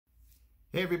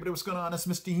Hey everybody, what's going on? It's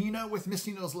Mr. Hino with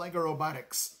Mr. Hino's LEGO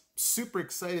Robotics. Super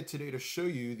excited today to show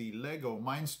you the LEGO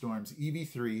Mindstorms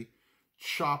EV3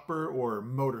 chopper or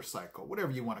motorcycle,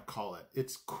 whatever you want to call it.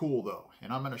 It's cool though,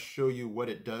 and I'm going to show you what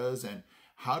it does and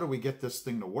how do we get this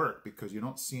thing to work because you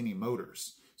don't see any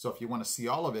motors. So if you want to see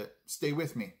all of it, stay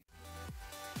with me.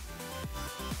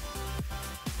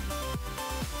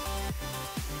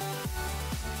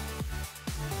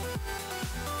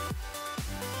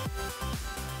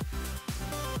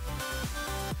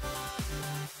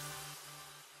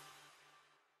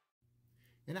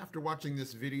 And after watching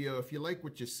this video, if you like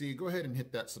what you see, go ahead and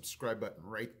hit that subscribe button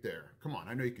right there. Come on,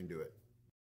 I know you can do it.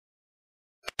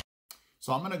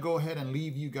 So I'm going to go ahead and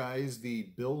leave you guys the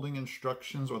building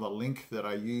instructions or the link that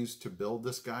I used to build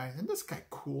this guy. Isn't this guy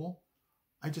cool?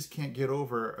 I just can't get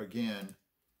over, again,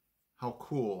 how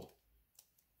cool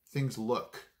things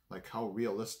look, like how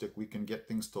realistic we can get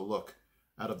things to look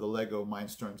out of the LEGO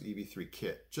Mindstorms EV3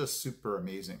 kit. Just super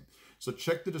amazing. So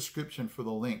check the description for the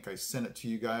link. I sent it to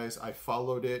you guys. I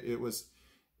followed it. It was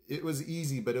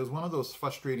easy, but it was one of those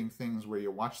frustrating things where you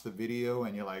watch the video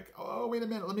and you're like, oh, wait a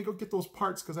minute, let me go get those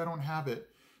parts because I don't have it.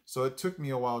 So it took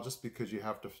me a while just because you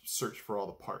have to search for all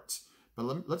the parts.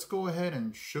 But let's go ahead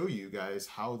and show you guys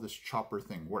how this chopper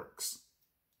thing works.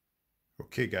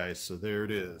 Okay, guys, so there it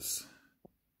is.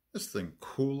 This thing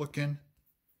cool looking.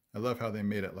 I love how they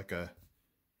made it like a,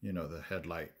 you know, the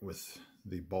headlight with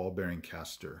the ball bearing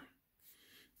caster.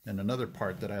 And another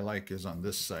part that I like is on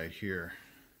this side here.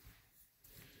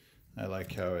 I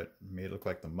like how it made it look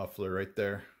like the muffler right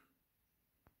there.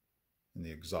 And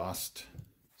the exhaust.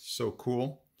 So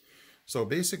cool. So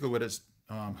basically what it's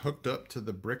hooked up to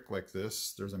the brick like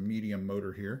this. There's a medium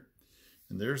motor here.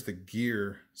 And there's the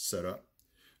gear setup.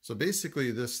 So basically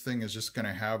this thing is just going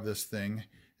to have this thing.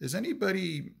 Is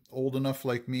anybody old enough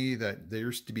like me that there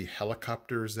used to be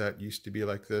helicopters that used to be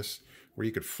like this, where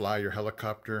you could fly your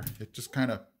helicopter? It just kind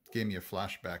of gave me a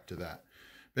flashback to that.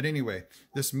 But anyway,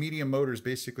 this medium motor is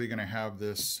basically going to have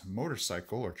this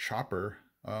motorcycle or chopper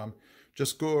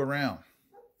just go around.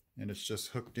 And it's just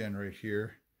hooked in right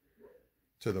here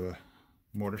to the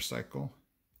motorcycle.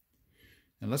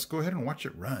 And let's go ahead and watch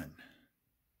it run.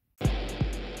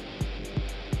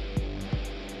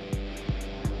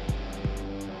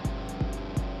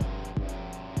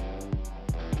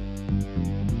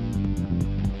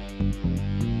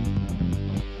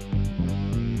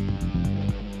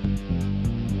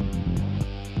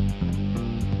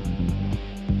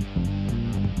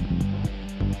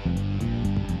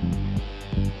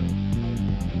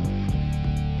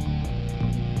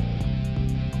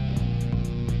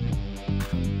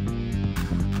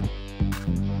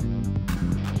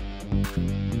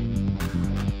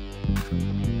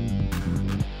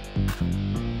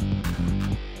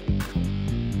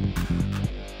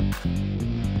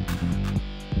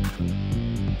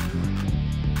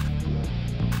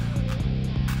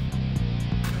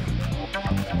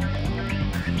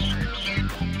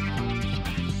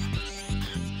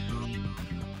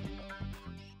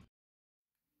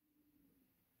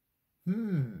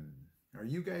 Are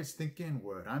you guys thinking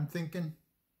what I'm thinking?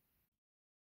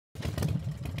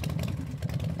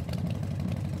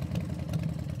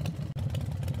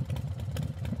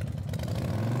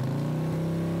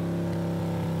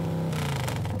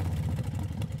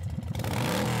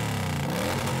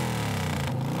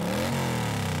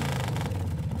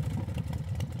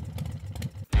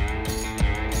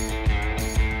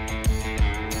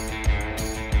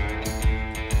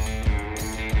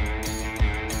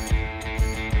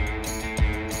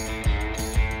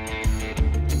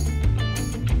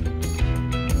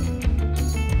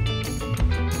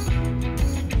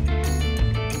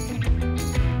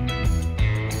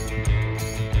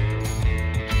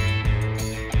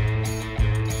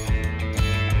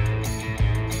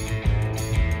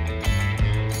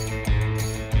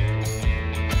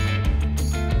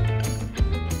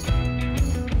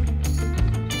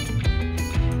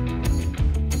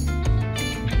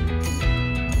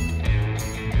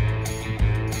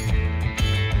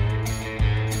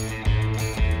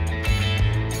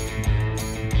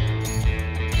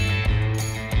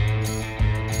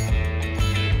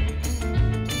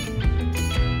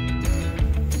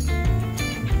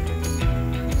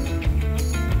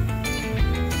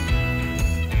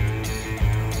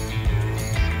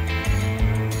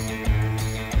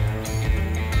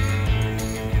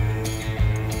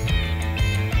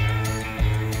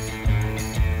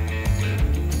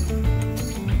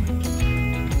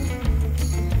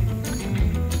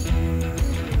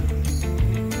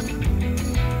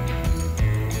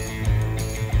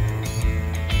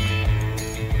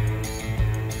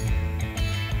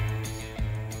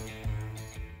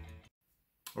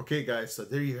 Okay guys, so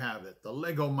there you have it. The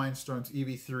LEGO Mindstorms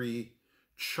EV3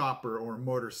 chopper or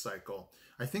motorcycle.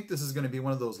 I think this is going to be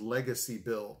one of those legacy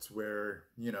builds where,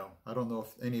 you know, I don't know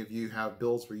if any of you have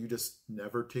builds where you just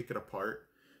never take it apart.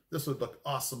 This would look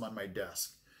awesome on my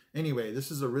desk. Anyway,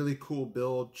 this is a really cool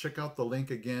build. Check out the link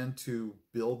again to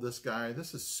build this guy.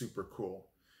 This is super cool.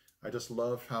 I just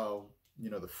love how, you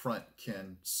know, the front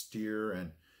can steer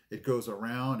and it goes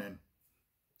around, and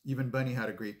even Bunny had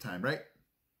a great time, right?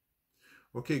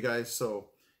 Okay guys, so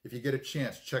if you get a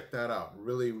chance, check that out.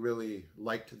 Really, really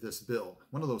liked this build.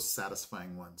 One of those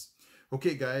satisfying ones.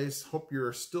 Okay guys, hope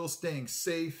you're still staying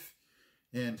safe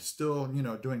and still, you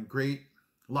know, doing great,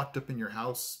 locked up in your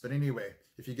house. But anyway,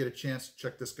 if you get a chance,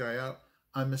 check this guy out.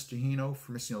 I'm Mr. Hino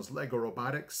from Mr. Hino's LEGO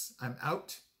Robotics. I'm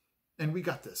out, and we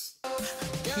got this.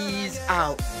 He's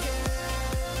out.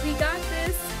 We got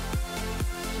this.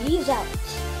 He's out.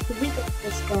 We got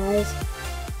this, guys.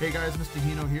 Hey guys, Mr.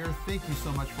 Hino here. Thank you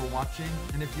so much for watching.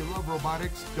 And if you love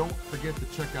robotics, don't forget to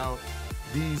check out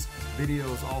these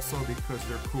videos also because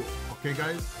they're cool. Okay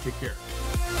guys, take care.